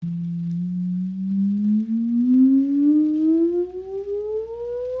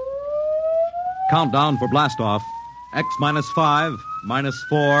Countdown for blastoff. X minus 5, minus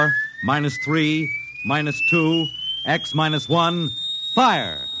 4, minus 3, minus 2, X minus 1,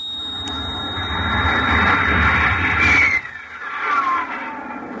 fire!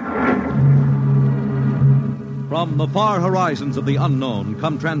 From the far horizons of the unknown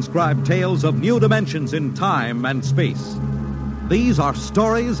come transcribed tales of new dimensions in time and space. These are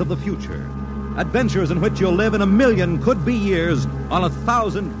stories of the future. Adventures in which you'll live in 1,000,000 could-be years on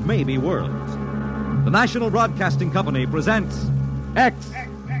 1,000 maybe worlds. The National Broadcasting Company presents X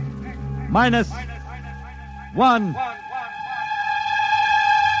minus 1.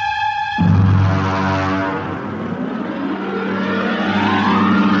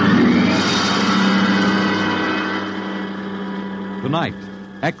 Tonight,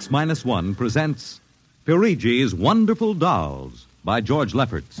 X minus 1 presents Perigi's Wonderful Dolls by George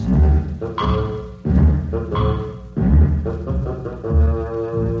Lefferts.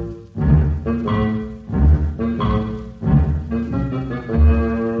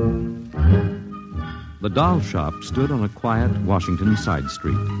 The doll shop stood on a quiet Washington side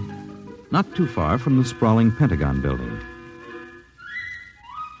street, not too far from the sprawling Pentagon building.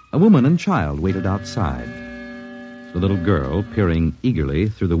 A woman and child waited outside, the little girl peering eagerly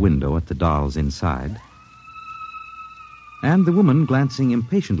through the window at the dolls inside, and the woman glancing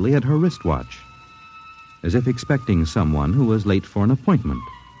impatiently at her wristwatch, as if expecting someone who was late for an appointment.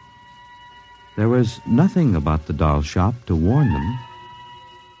 There was nothing about the doll shop to warn them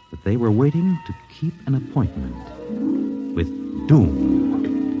that they were waiting to keep an appointment with doom.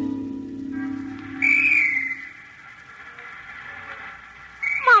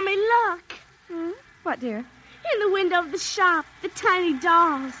 Mommy, look. What, dear? In the window of the shop, the tiny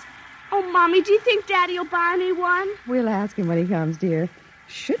dolls. Oh, Mommy, do you think Daddy will buy me one? We'll ask him when he comes, dear.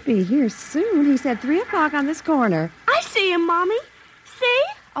 Should be here soon. He said 3 o'clock on this corner. I see him, Mommy. See?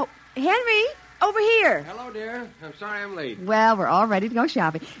 Oh, Henry, over here. Hello, dear. I'm sorry I'm late. Well, we're all ready to go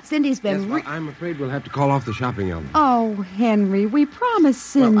shopping. Cindy's been... Yes, well, I'm afraid we'll have to call off the shopping, Elma. Oh, Henry, we promised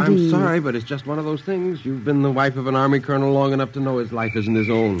Cindy. Well, I'm sorry, but it's just one of those things. You've been the wife of an army colonel long enough to know his life isn't his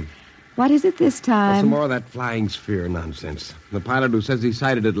own. What is it this time? Some more of that flying sphere nonsense. The pilot who says he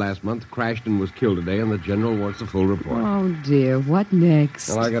sighted it last month crashed and was killed today, and the general wants a full report. Oh, dear. What next?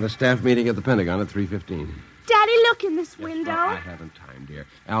 Well, I got a staff meeting at the Pentagon at 3:15. Daddy, look in this window. Well, I haven't time, dear.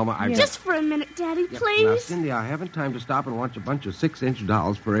 Alma, I've... Just for a minute, Daddy, Yep. please. Now, Cindy, I haven't time to stop and watch a bunch of 6-inch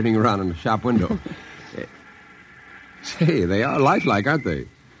dolls parading around in the shop window. Say, they are lifelike, aren't they?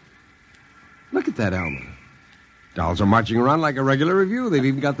 Look at that, Alma. Dolls are marching around like a regular review. They've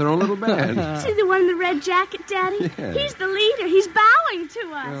even got their own little band. See the one in the red jacket, Daddy? Yeah. He's the leader. He's bowing to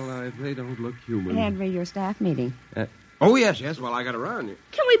us. Well, if they don't look human. Henry, your staff meeting. Oh, yes. Well, I got to run.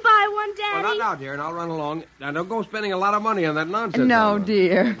 Can we buy one, Daddy? Well, not now, dear, and I'll run along. Now, don't go spending a lot of money on that nonsense. No, Alma.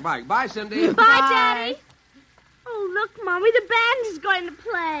 dear. Bye. Bye, Cindy. Bye, Daddy. Oh, look, Mommy, the band is going to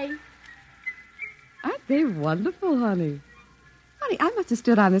play. Aren't they wonderful, honey? Honey, I must have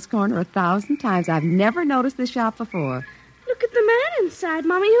stood on this corner 1,000 times. I've never noticed this shop before. Look at the man inside,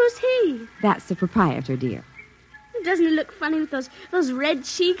 Mommy. Who's he? That's the proprietor, dear. Doesn't he look funny with those red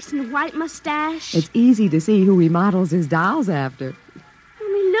cheeks and white mustache? It's easy to see who he models his dolls after.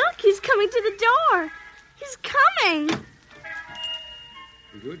 Mommy, look. He's coming to the door. He's coming.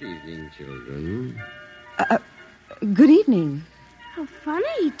 Good evening, children. Good evening. How funny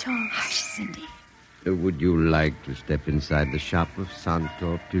he talks. Hush, Cindy. Would you like to step inside the shop of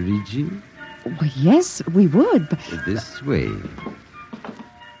Santo Perigi? Well, yes, we would, but... This way.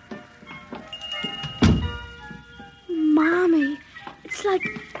 Mommy, it's like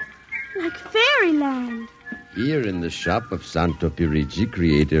fairyland. Here in the shop of Santo Perigi,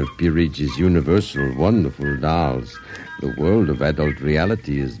 creator of Perigi's universal wonderful dolls, the world of adult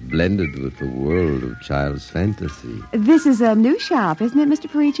reality is blended with the world of child's fantasy. This is a new shop, isn't it, Mr.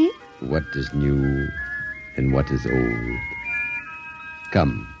 Perigi? What is new and what is old?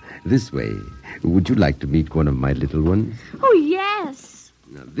 Come, this way. Would you like to meet one of my little ones? Oh, yes.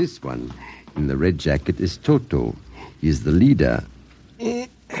 Now, this one in the red jacket is Toto. He's the leader.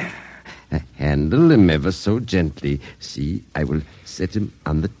 Handle him ever so gently. See, I will set him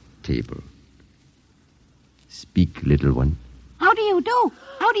on the table. Speak, little one. How do you do?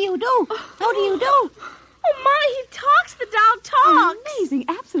 How do you do? How do you do? Oh, Mommy, he talks. The doll talks. Amazing,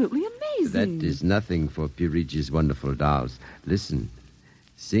 absolutely amazing. That is nothing for Perigi's wonderful dolls. Listen.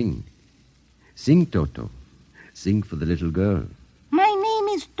 Sing. Sing, Toto. Sing for the little girl. My name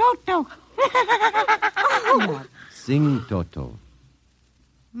is Toto. Sing, Toto.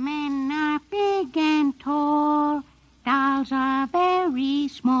 Men are big and tall. Dolls are very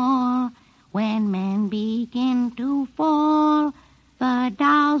small. When men begin to fall, the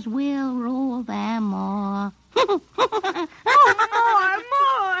dolls will roll their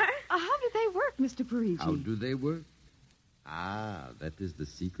That is the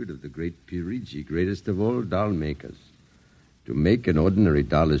secret of the great Perigi, greatest of all doll makers. To make an ordinary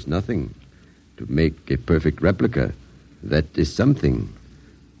doll is nothing. To make a perfect replica, that is something.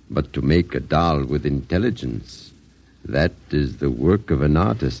 But to make a doll with intelligence, that is the work of an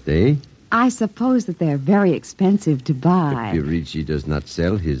artist, eh? I suppose that they're very expensive to buy. Perigi does not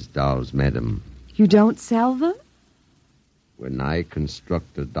sell his dolls, madam. You don't sell them? When I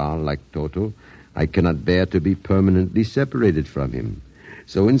construct a doll like Toto, I cannot bear to be permanently separated from him.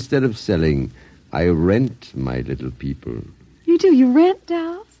 So instead of selling, I rent my little people. You do? You rent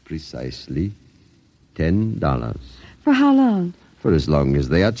dolls? Precisely $10. For how long? For as long as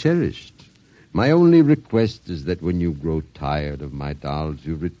they are cherished. My only request is that when you grow tired of my dolls,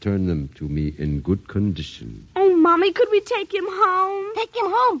 you return them to me in good condition. Oh, Mommy, could we take him home? Take him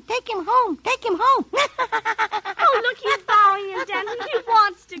home. Take him home. Take him home. Oh, look, he's bowing and dancing. He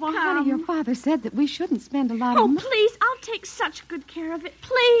wants to Well, come. honey, your father said that we shouldn't spend a lot Oh, of money. please, I'll take such good care of it.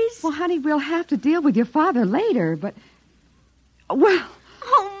 Please. Well, honey, we'll have to deal with your father later, but... Well,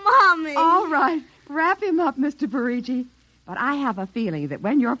 Oh, Mommy. all right. Wrap him up, Mr. Perigi. But I have a feeling that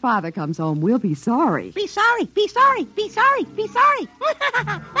when your father comes home, we'll be sorry. Be sorry. Be sorry. Be sorry. Be sorry.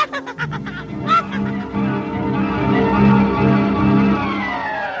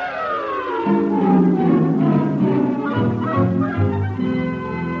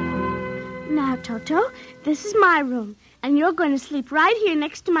 Now, Toto, this is my room, and you're going to sleep right here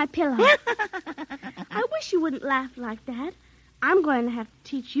next to my pillow. I wish you wouldn't laugh like that. I'm going to have to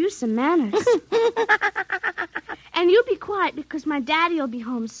teach you some manners. And you be quiet because my daddy will be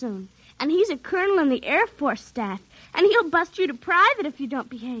home soon. And he's a colonel in the Air Force staff. And he'll bust you to private if you don't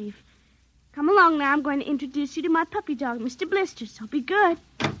behave. Come along now. I'm going to introduce you to my puppy dog, Mr. Blister, so be good.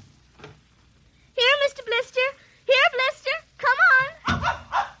 Here, Mr. Blister. Here, Blister. Come on.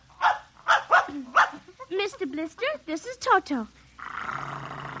 Mr. Blister, this is Toto.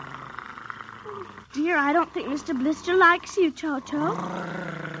 Dear, I don't think Mr. Blister likes you, Toto.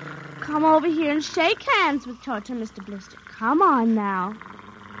 Come over here and shake hands with Toto, Mr. Blister. Come on now.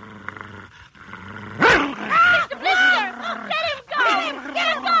 Mr. Blister! Let him go! Let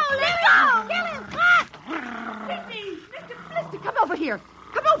him go! Let go! Kill him! Cindy! Mr. Blister, come over here.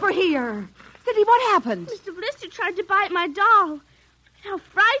 Come over here. Cindy, what happened? Mr. Blister tried to bite my doll. Look at how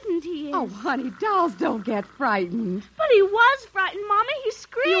frightened he is. Oh, honey, dolls don't get frightened. But he was frightened, Mommy. He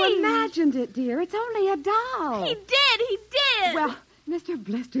screamed. You imagined it, dear. It's only a doll. He did. Well, Mr.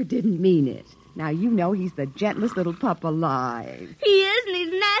 Blister didn't mean it. Now, you know he's the gentlest little pup alive. He is, and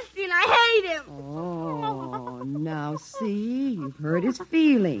he's nasty, and I hate him. Oh, now see, you've hurt his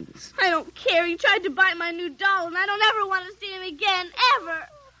feelings. I don't care. He tried to bite my new doll, and I don't ever want to see him again, ever.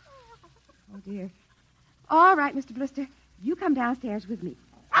 Oh, dear. All right, Mr. Blister, you come downstairs with me.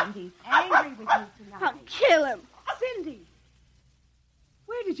 Cindy's angry with you tonight. I'll kill him. Cindy,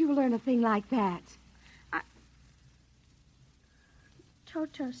 where did you learn a thing like that?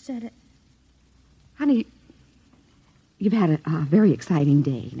 Toto said it. Honey, you've had a very exciting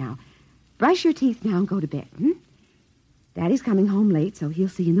day. Now, brush your teeth now and go to bed, hmm? Daddy's coming home late, so he'll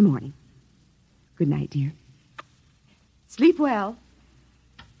see you in the morning. Good night, dear. Sleep well.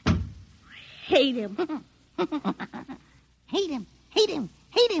 Hate him. Hate him. Hate him.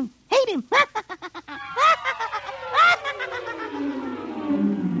 Hate him. Hate him.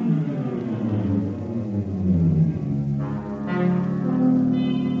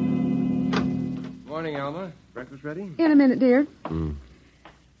 Morning, Alma. Breakfast ready? In a minute, dear.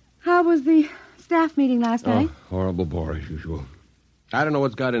 How was the staff meeting last night? Horrible bore as usual. I don't know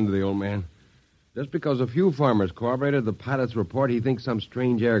what's got into the old man. Just because a few farmers corroborated the pilot's report, he thinks some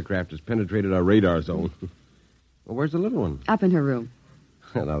strange aircraft has penetrated our radar zone. Well, where's the little one? Up in her room.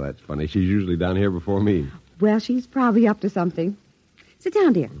 Now, that's funny. She's usually down here before me. Well, she's probably up to something. Sit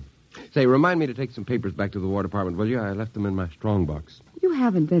down, dear. Say, remind me to take some papers back to the War Department, will you? I left them in my strongbox. You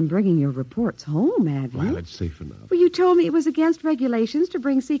haven't been bringing your reports home, have you? Well, it's safe enough. Well, you told me it was against regulations to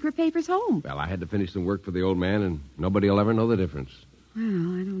bring secret papers home. Well, I had to finish some work for the old man, and nobody will ever know the difference. Well,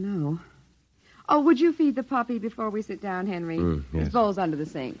 I don't know. Oh, would you feed the puppy before we sit down, Henry? Yes. His bowl's under the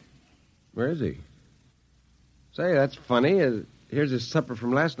sink. Where is he? Say, that's funny. Here's his supper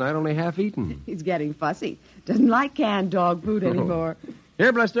from last night, only half eaten. He's getting fussy. Doesn't like canned dog food anymore.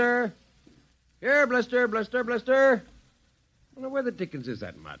 Here, Blister. Here, Blister, Blister, Blister. I wonder where the dickens is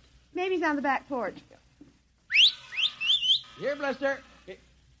that mutt? Maybe he's on the back porch. Here, Blister. Hey.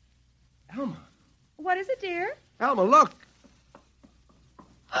 Alma. What is it, dear? Alma, look.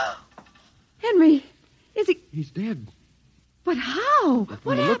 Henry, is he... He's dead. But how? From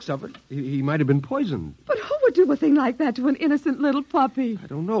What the happened? looks of it, he might have been poisoned. But who would do a thing like that to an innocent little puppy? I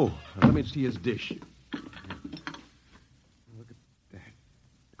don't know. Let me see his dish. Look at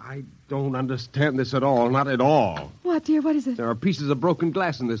I don't understand this at all. Not at all. What, dear? What is it? There are pieces of broken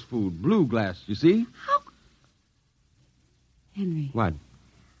glass in this food. Blue glass, you see? How? Henry. What?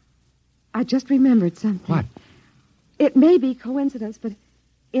 I just remembered something. What? It may be coincidence, but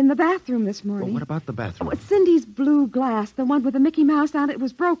in the bathroom this morning... Well, what about the bathroom? Cindy's blue glass, the one with the Mickey Mouse on it,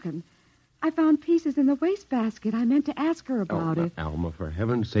 was broken. I found pieces in the wastebasket. I meant to ask her about it. Alma, for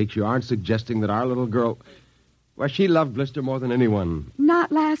heaven's sake, you aren't suggesting that our little girl... Well, she loved Blister more than anyone.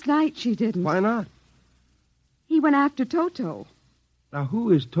 Not last night, she didn't. Why not? He went after Toto. Now,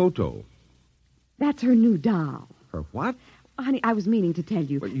 who is Toto? That's her new doll. Her what? Honey, I was meaning to tell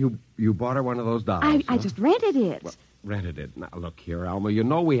you. Well, you bought her one of those dolls, I huh? just rented it. Well, rented it. Now, look here, Alma. You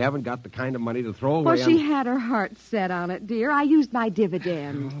know we haven't got the kind of money to throw away Well, she had her heart set on it, dear. I used my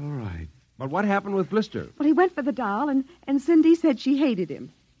dividend. All right. But what happened with Blister? Well, he went for the doll, and Cindy said she hated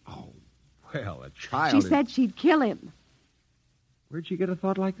him. Oh, well, a child... She said she'd kill him. Where'd she get a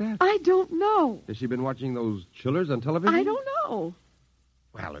thought like that? I don't know. Has she been watching those chillers on television? I don't know.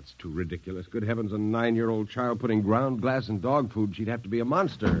 Well, it's too ridiculous. Good heavens, a 9-year-old child putting ground glass in dog food. She'd have to be a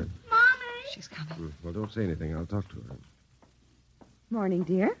monster. Mommy! She's coming. Well, don't say anything. I'll talk to her. Morning,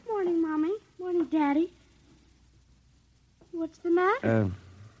 dear. Morning, Mommy. Morning, Daddy. What's the matter?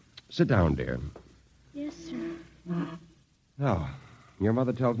 Sit down, dear. Yes, sir. Now, your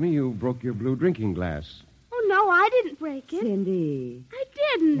mother tells me you broke your blue drinking glass. Oh, no, I didn't break it. Cindy. I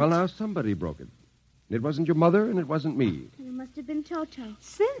didn't. Well, now, somebody broke it. It wasn't your mother, and it wasn't me. And it must have been Toto.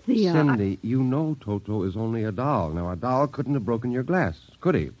 Cynthia. Cindy, you know Toto is only a doll. Now, a doll couldn't have broken your glass,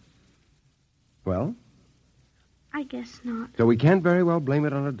 could he? Well? I guess not. So we can't very well blame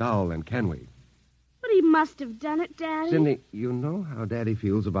it on a doll, then, can we? But he must have done it, Daddy. Cindy, you know how Daddy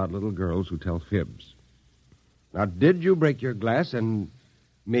feels about little girls who tell fibs. Now, did you break your glass and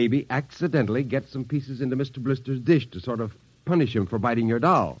maybe accidentally get some pieces into Mr. Blister's dish to sort of punish him for biting your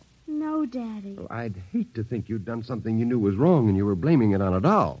doll? No, Daddy. Well, I'd hate to think you'd done something you knew was wrong and you were blaming it on a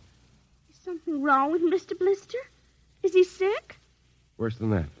doll. Is something wrong with Mr. Blister? Is he sick? Worse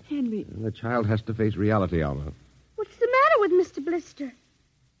than that. Henry. The child has to face reality, Alma. What's the matter with Mr. Blister?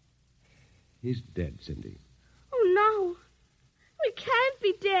 He's dead, Cindy. Oh, no. We can't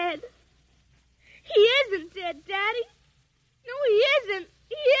be dead. He isn't dead, Daddy. No, he isn't.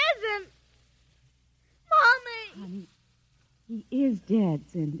 He isn't. Mommy. Honey, he is dead,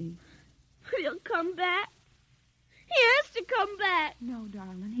 Cindy. But he'll come back. He has to come back. No,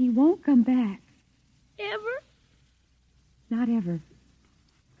 darling, he won't come back. Ever? Not ever.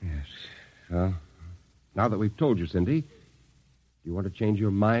 Yes. Well, now that we've told you, Cindy, do you want to change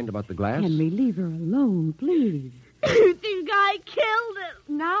your mind about the glass? Henry, leave her alone, please. You think I killed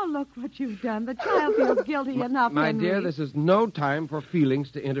him? Now look what you've done. The child feels guilty enough, My Henry. dear, this is no time for feelings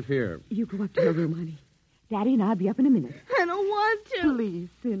to interfere. You go up to your room, honey. Daddy and I'll be up in a minute. I don't want to. Please,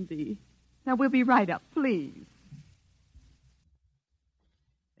 Cindy. Now, we'll be right up, please.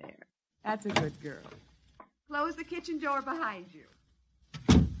 There. That's a good girl. Close the kitchen door behind you.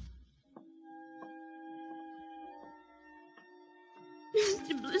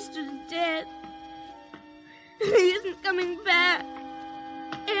 Mr. Blister's dead. He isn't coming back.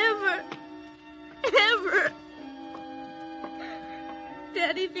 Ever. Ever.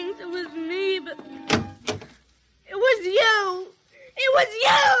 Daddy thinks it was me, but it was you. It was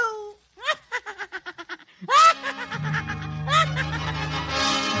you.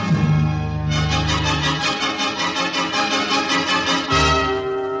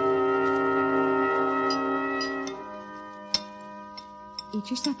 Eat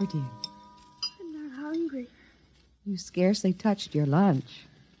your supper, dear. I'm not hungry. You scarcely touched your lunch.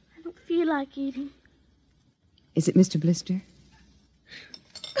 I don't feel like eating. Is it Mr. Blister?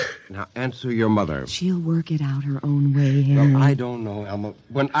 Now, answer your mother. She'll work it out her own way, Henry. Well, I don't know, Elma.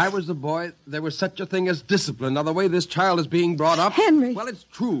 When I was a boy, there was such a thing as discipline. Now, the way this child is being brought up... Henry! Well, it's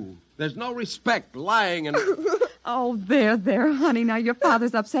true. There's no respect, lying, and... Oh, there, honey. Now, your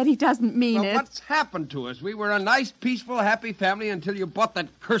father's upset. He doesn't mean it. What's happened to us? We were a nice, peaceful, happy family until you bought that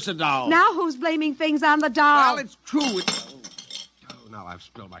cursed doll. Now who's blaming things on the doll? Well, it's true. Oh, now I've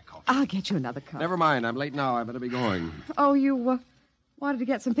spilled my coffee. I'll get you another cup. Never mind. I'm late now. I better be going. Oh, you wanted to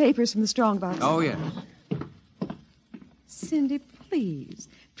get some papers from the strongbox. Oh, yes. Cindy, please,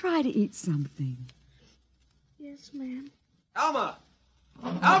 try to eat something. Yes, ma'am. Alma!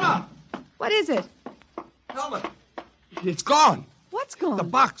 Alma! What is it? Alma! It's gone. What's gone? The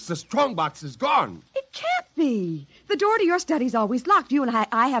box, the strong box, is gone. It can't be. The door to your study's always locked. You and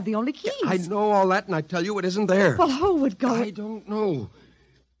I have the only keys. I know all that, and I tell you it isn't there. Well, who would go? I don't know.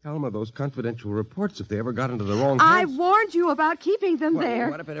 Alma, those confidential reports, if they ever got into the wrong I hands... warned you about keeping them there.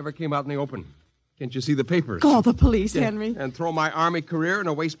 What if it ever came out in the open? Can't you see the papers? Call the police, Henry. And throw my Army career in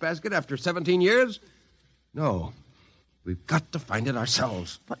a wastebasket after 17 years? No. We've got to find it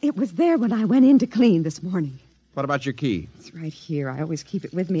ourselves. Well, it was there when I went in to clean this morning. What about your key? It's right here. I always keep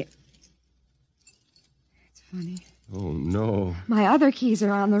it with me. It's funny. Oh, no. My other keys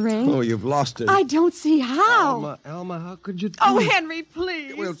are on the ring. Oh, you've lost it. I don't see how. Alma, how could you do Oh, it? Henry,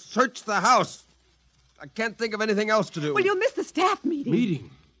 please. We'll search the house. I can't think of anything else to do. Well, you'll miss the staff meeting.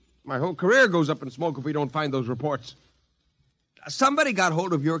 Meeting? My whole career goes up in smoke if we don't find those reports. Somebody got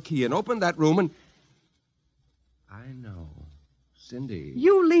hold of your key and opened that room and... I know. Cindy.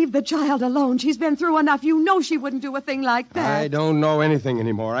 You leave the child alone. She's been through enough. You know she wouldn't do a thing like that. I don't know anything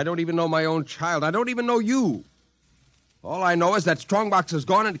anymore. I don't even know my own child. I don't even know you. All I know is that strongbox is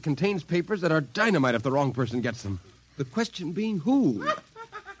gone and it contains papers that are dynamite if the wrong person gets them. The question being who?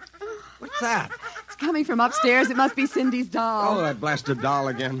 What's that? It's coming from upstairs. It must be Cindy's doll. Oh, that blasted doll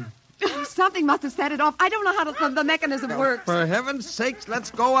again. Something must have set it off. I don't know how the mechanism works. For heaven's sakes,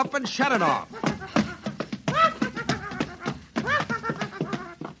 let's go up and shut it off.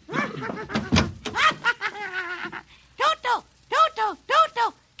 Toto,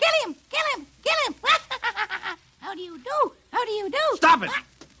 kill him. How do you do? Stop it!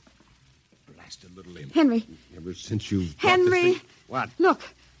 Blasted little imp. Henry. Ever since you... Henry. What? Look.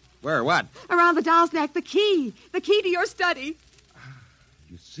 Where? What? Around the doll's neck, the key. The key to your study.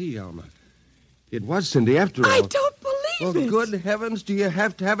 You see, Alma, it was Cindy after all. I don't believe it. Well, good heavens, do you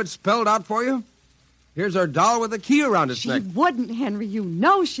have to have it spelled out for you? Here's our doll with a key around its neck. She wouldn't, Henry. You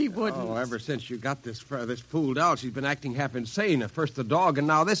know she wouldn't. Oh, ever since you got this fool doll, she's been acting half insane. At first the dog, and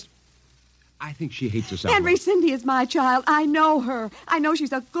now this. I think she hates us, Alma. Henry, Cindy is my child. I know her. I know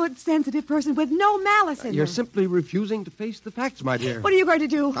she's a good, sensitive person with no malice in You're her. simply refusing to face the facts, my dear. What are you going to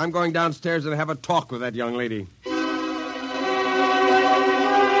do? I'm going downstairs and have a talk with that young lady.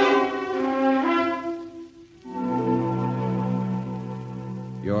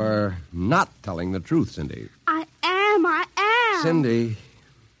 You're not telling the truth, Cindy. I am. Cindy,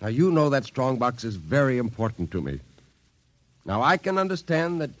 now you know that strongbox is very important to me. Now, I can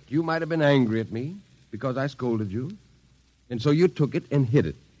understand that you might have been angry at me because I scolded you, and so you took it and hid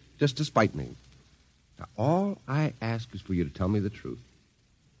it, just to spite me. Now, all I ask is for you to tell me the truth.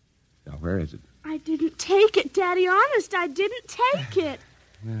 Now, where is it? I didn't take it, Daddy. Honest, I didn't take it.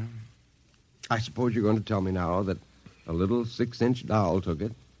 Well, I suppose you're going to tell me now that a little 6-inch doll took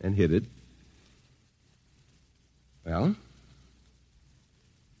it and hid it. Well,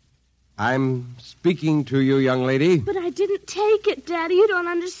 I'm speaking to you, young lady. But I didn't take it, Daddy. You don't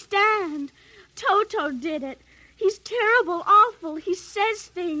understand. Toto did it. He's terrible, awful. He says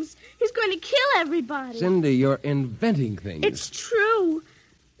things. He's going to kill everybody. Cindy, you're inventing things. It's true.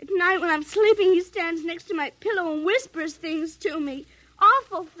 At night when I'm sleeping, he stands next to my pillow and whispers things to me.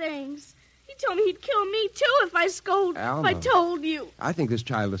 Awful things. He told me he'd kill me, too, if I Alma. if I told you. I think this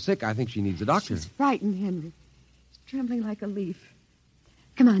child is sick. I think she needs a doctor. She's frightened, Henry. She's trembling like a leaf.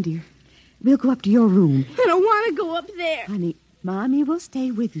 Come on, dear. We'll go up to your room. I don't want to go up there. Honey, Mommy will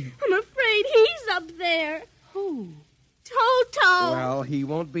stay with you. I'm afraid he's up there. Who? Toto. Well, he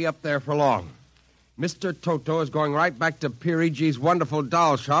won't be up there for long. Mr. Toto is going right back to Perigi's wonderful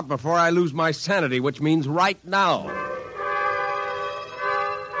doll shop before I lose my sanity, which means right now.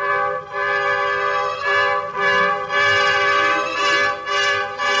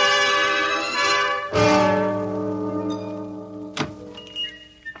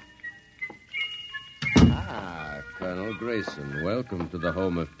 Colonel Grayson, welcome to the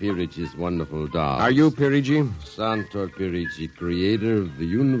home of Perigi's wonderful doll. Are you Perigi? Santor Perigi, creator of the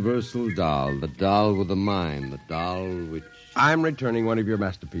universal doll, the doll with a mind, the doll which... I'm returning one of your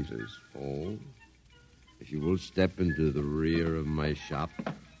masterpieces. Oh, if you will step into the rear of my shop.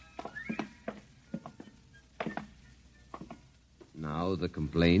 Now the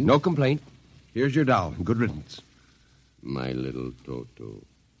complaint. No complaint. Here's your doll. Good riddance. My little Toto.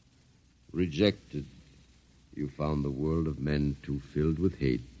 Rejected. You found the world of men too filled with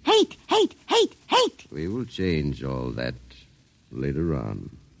hate. Hate. We will change all that later on.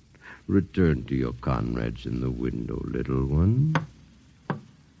 Return to your comrades in the window, little one.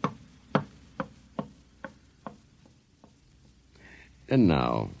 And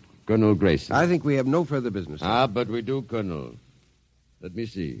now, Colonel Grayson. I think we have no further business. But we do, Colonel. Let me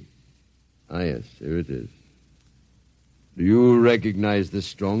see. Yes, here it is. Do you recognize this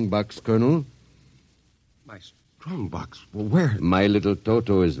strong box, Colonel? My strongbox. Well, where? My little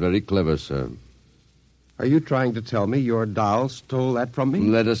Toto is very clever, sir. Are you trying to tell me your doll stole that from me?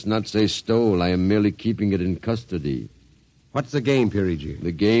 Let us not say stole. I am merely keeping it in custody. What's the game, Perigi?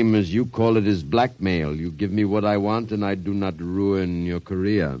 The game, as you call it, is blackmail. You give me what I want, and I do not ruin your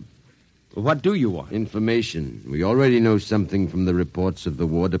career. What do you want? Information. We already know something from the reports of the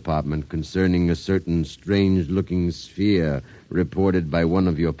War Department concerning a certain strange-looking sphere reported by one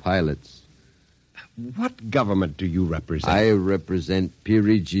of your pilots. What government do you represent? I represent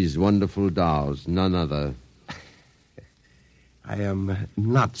Perigi's wonderful dolls, none other. I am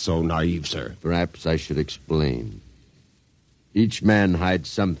not so naive, sir. Perhaps I should explain. Each man hides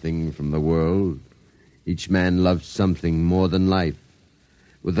something from the world. Each man loves something more than life.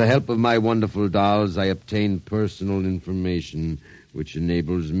 With the help of my wonderful dolls, I obtain personal information which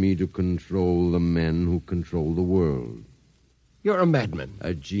enables me to control the men who control the world. You're a madman.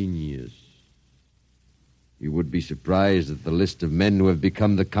 A genius. You would be surprised at the list of men who have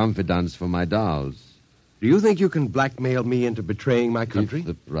become the confidants for my dolls. Do you think you can blackmail me into betraying my country? If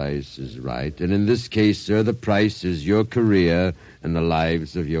the price is right. And in this case, sir, the price is your career and the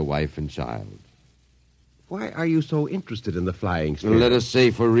lives of your wife and child. Why are you so interested in the flying sphere? Let us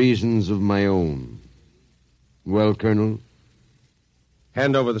say for reasons of my own. Well, Colonel?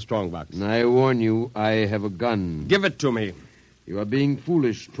 Hand over the strongbox. I warn you, I have a gun. Give it to me. You are being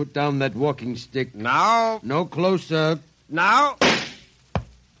foolish. Put down that walking stick. Now. No closer. Now.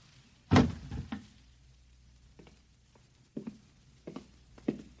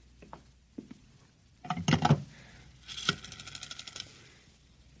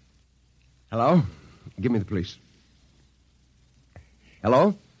 Hello? Give me the police.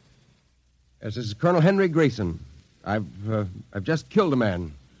 Hello? Yes, this is Colonel Henry Grayson. I've just killed a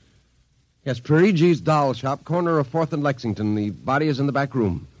man. Yes, Perigi's doll shop, corner of 4th and Lexington. The body is in the back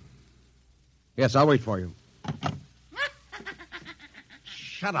room. Yes, I'll wait for you.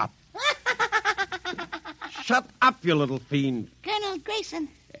 Shut up. Shut up, you little fiend. Colonel Grayson.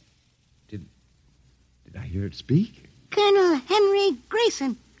 Did I hear it speak? Colonel Henry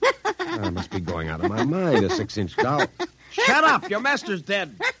Grayson. I must be going out of my mind, a 6-inch doll. Shut up! Your master's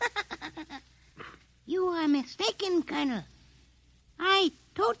dead. You are mistaken, Colonel. I,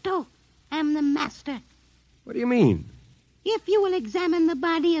 Toto, am the master. What do you mean? If you will examine the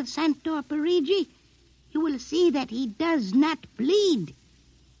body of Santor Perigi, you will see that he does not bleed.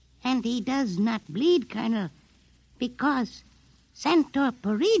 And he does not bleed, Colonel, because Santor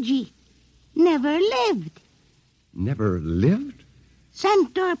Perigi never lived. Never lived?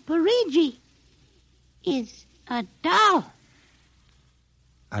 Santor Perigi is a doll.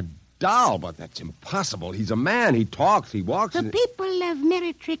 A doll? But that's impossible. He's a man. He talks. He walks. The people of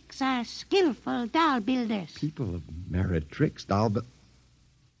Meretrix are skillful doll builders. People of Meretrix, doll, but...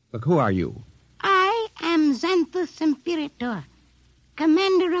 Look, who are you? I am Xanthus Imperator,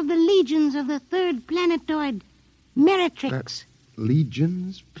 commander of the legions of the 3rd planetoid, Meretrix.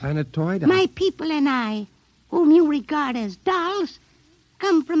 Legions? Planetoid? My people and I, whom you regard as dolls,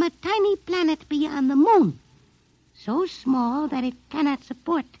 come from a tiny planet beyond the moon, so small that it cannot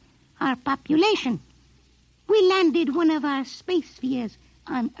support our population. We landed one of our space spheres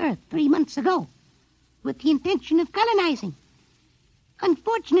on Earth 3 months ago with the intention of colonizing.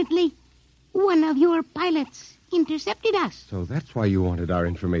 Unfortunately, one of your pilots intercepted us. So that's why you wanted our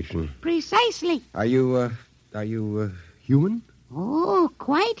information. Precisely. Are you human? Oh,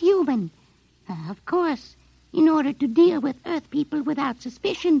 quite human. Of course, in order to deal with Earth people without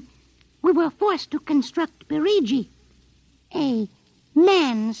suspicion, we were forced to construct Perigi, a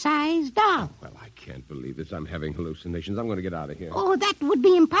man-sized doll. Well, I can't believe this. I'm having hallucinations. I'm going to get out of here. Oh, that would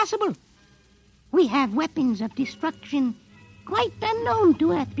be impossible. We have weapons of destruction quite unknown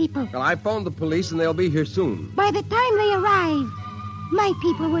to Earth people. Well, I phoned the police, and they'll be here soon. By the time they arrive, my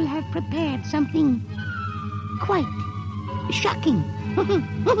people will have prepared something quite shocking.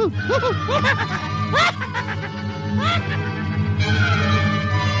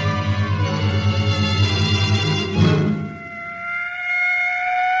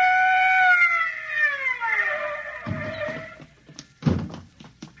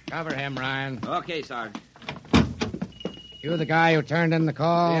 Cover him, Ryan. Okay, Sarge. You the guy who turned in the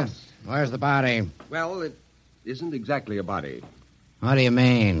call? Yes. Where's the body? Well, it isn't exactly a body. What do you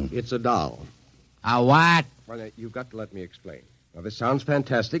mean? It's a doll. A what? Well, now, you've got to let me explain. Now, this sounds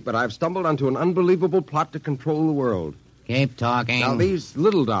fantastic, but I've stumbled onto an unbelievable plot to control the world. Keep talking. Now, these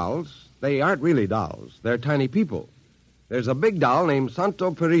little dolls, they aren't really dolls. They're tiny people. There's a big doll named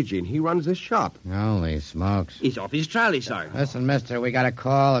Santo Perigi, and he runs this shop. Holy smokes. He's off his trolley, Sarge. Listen, mister, we got a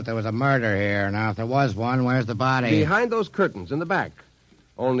call that there was a murder here. Now, if there was one, where's the body? Behind those curtains in the back.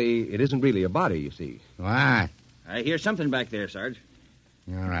 Only it isn't really a body, you see. What? I hear something back there, Sarge.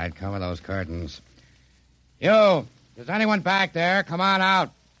 All right, cover those curtains. You, is anyone back there? Come on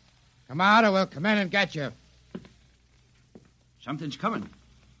out. Come out or we'll come in and get you. Something's coming.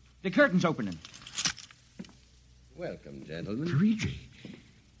 The curtain's opening. Welcome, gentlemen. Perigi.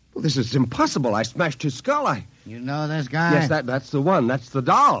 Well, this is impossible. I smashed his skull. You know this guy? Yes, that's the one. That's the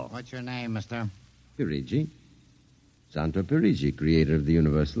doll. What's your name, mister? Perigi. Santo Perigi, creator of the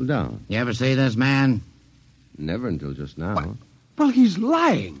Universal Doll. You ever see this man? Never until just now. What? Well, he's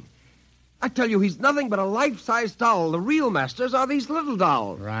lying. I tell you, he's nothing but a life-size doll. The real masters are these little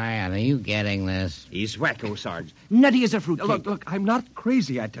dolls. Ryan, are you getting this? He's wacko, Sarge. Nutty as a fruitcake. Look, I'm not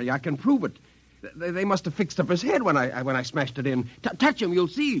crazy, I tell you. I can prove it. They must have fixed up his head when I smashed it in. Touch him, you'll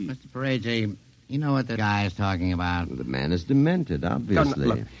see. Mr. Perigi, you know what the guy is talking about. The man is demented, obviously.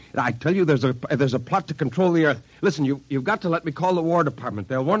 Look, I tell you, there's a plot to control the Earth. Listen, you've got to let me call the War Department.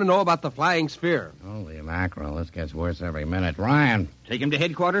 They'll want to know about the flying sphere. Holy mackerel, this gets worse every minute. Ryan, Take him to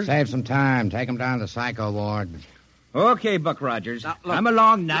headquarters? save some time. Take him down to the psycho ward. Okay, Buck Rogers. Look, Come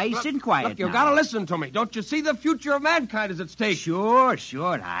along nice and quiet. Look, you've now. got to listen to me. Don't you see the future of mankind is at stake? Sure.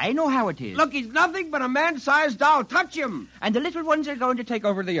 I know how it is. Look, he's nothing but a man-sized doll. Touch him. And the little ones are going to take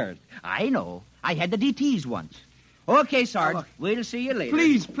over the Earth. I know. I had the DTs once. Okay, Sarge. look. We'll see you later.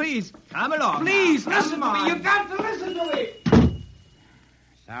 Please. Come along. Please, now. listen Come to me. on. You've got to listen to me.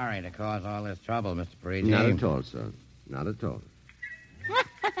 Sorry to cause all this trouble, Mr. Perigi. Not at all, sir. Not at all.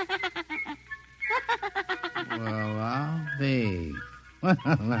 Well, I'll be.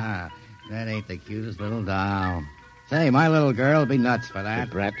 That ain't the cutest little doll. Say, my little girl will be nuts for that.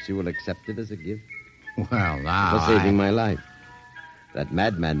 Perhaps you will accept it as a gift Well, now. for saving my life. That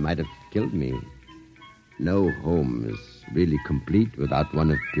madman might have killed me. No home is really complete without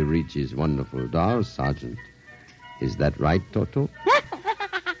one of Perigi's wonderful dolls, Sergeant. Is that right, Toto?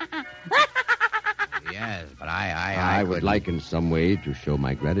 Yes, but I would like in some way to show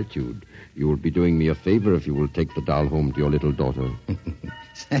my gratitude. You will be doing me a favor if you will take the doll home to your little daughter.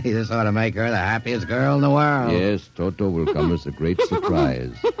 Say, this ought to make her the happiest girl in the world. Yes, Toto will come as a great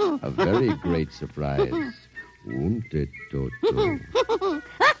surprise. A very great surprise. Won't it, Toto?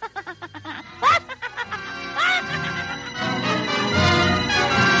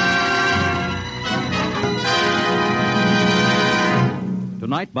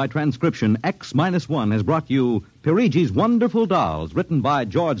 Tonight, by transcription, X-1 has brought you Perigi's Wonderful Dolls, written by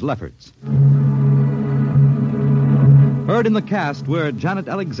George Lefferts. Heard in the cast were Janet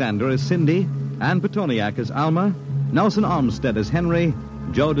Alexander as Cindy, Ann Petoniak as Alma, Nelson Armstead as Henry,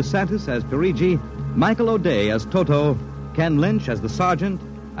 Joe DeSantis as Perigi, Michael O'Day as Toto, Ken Lynch as the Sergeant,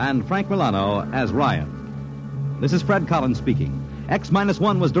 and Frank Milano as Ryan. This is Fred Collins speaking.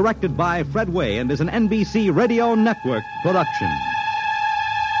 X-1 was directed by Fred Way and is an NBC Radio Network production.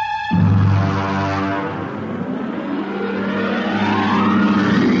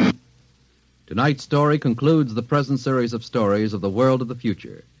 Tonight's story concludes the present series of stories of the world of the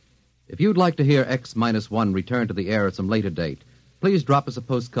future. If you'd like to hear X-1 return to the air at some later date, please drop us a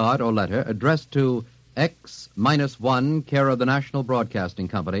postcard or letter addressed to X-1, care of the National Broadcasting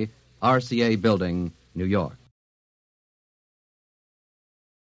Company, RCA Building, New York.